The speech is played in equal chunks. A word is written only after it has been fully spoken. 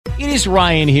It is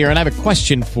Ryan here, and I have a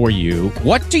question for you.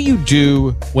 What do you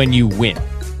do when you win?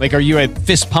 Like, are you a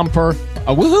fist pumper,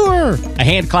 a woohooer, a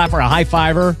hand clapper, a high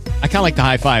fiver? I kind of like the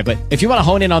high five, but if you want to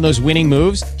hone in on those winning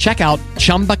moves, check out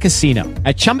Chumba Casino.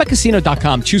 At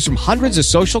ChumbaCasino.com, choose from hundreds of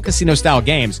social casino-style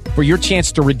games for your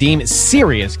chance to redeem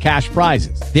serious cash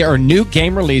prizes. There are new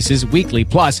game releases weekly,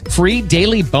 plus free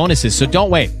daily bonuses. So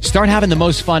don't wait. Start having the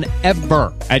most fun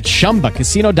ever at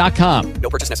ChumbaCasino.com. No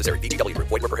purchase necessary. VGW Group.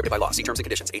 Void where prohibited by law. See terms and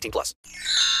conditions. 18+.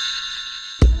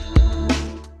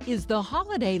 Is the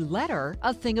holiday letter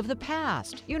a thing of the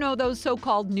past? You know, those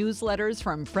so-called newsletters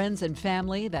from friends and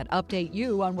family that update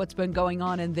you on what's been going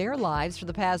on in their lives for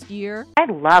the past year?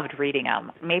 I loved reading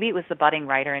them. Maybe it was the budding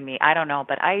writer in me. I don't know,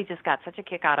 but I just got such a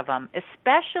kick out of them,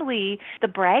 especially the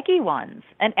braggy ones.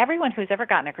 And everyone who's ever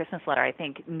gotten a Christmas letter, I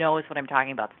think, knows what I'm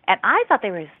talking about. And I thought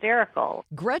they were hysterical.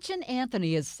 Gretchen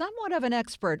Anthony is somewhat of an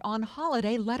expert on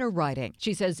holiday letter writing.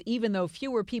 She says even though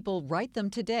fewer people write them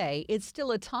today, it's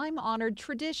still a time-honored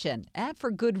tradition, and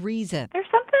for good reason. There's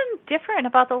something different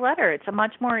about the letter. It's a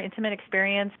much more intimate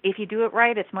experience. If you do it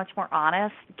right, it's much more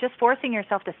honest. Just forcing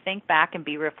yourself to think back and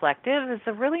be reflective is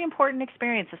a really important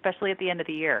experience, especially at the end of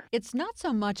the year. It's not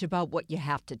so much about what you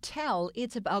have to tell,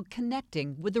 it's about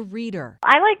connecting with the reader.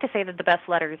 I like to say that the best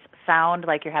letters sound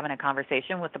like you're having a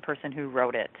conversation with the person who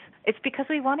wrote it. It's because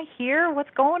we want to hear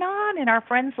what's going on in our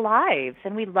friends' lives,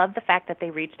 and we love the fact that they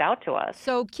reached out to us.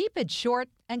 So keep it short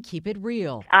and keep it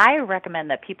real. I recommend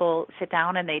that people sit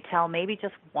down and they tell maybe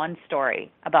just one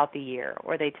story about the year,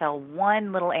 or they tell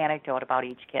one little anecdote about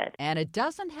each kid. And it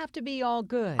doesn't have to be all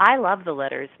good. I love the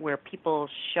letters where people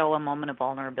show a moment of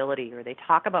vulnerability, or they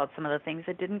talk about some of the things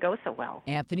that didn't go so well.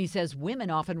 Anthony says women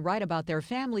often write about their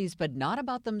families, but not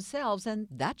about themselves, and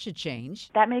that should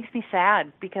change. That makes me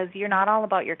sad, because you're not all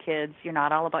about your kids, you're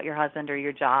not all about your husband or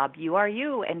your job. You are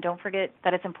you, and don't forget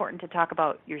that it's important to talk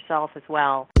about yourself as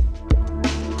well.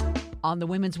 On the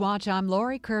Women's Watch, I'm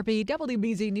Lori Kirby,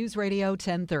 WBZ News Radio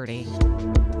 1030.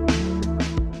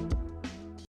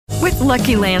 With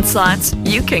Lucky Land Slots,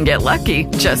 you can get lucky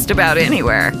just about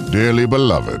anywhere. Dearly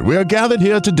beloved, we are gathered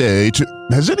here today to...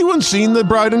 Has anyone seen the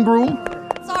bride and groom?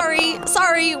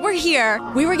 Sorry, we're here.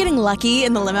 We were getting lucky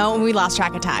in the limo and we lost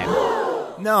track of time.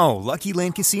 No, Lucky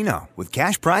Land Casino, with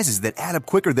cash prizes that add up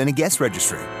quicker than a guest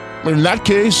registry. In that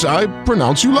case, I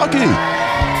pronounce you lucky.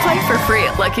 Play for free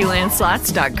at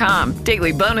LuckyLandSlots.com.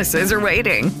 Daily bonuses are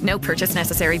waiting. No purchase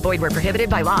necessary. Void where prohibited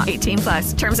by law.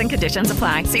 18+. Terms and conditions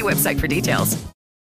apply. See website for details.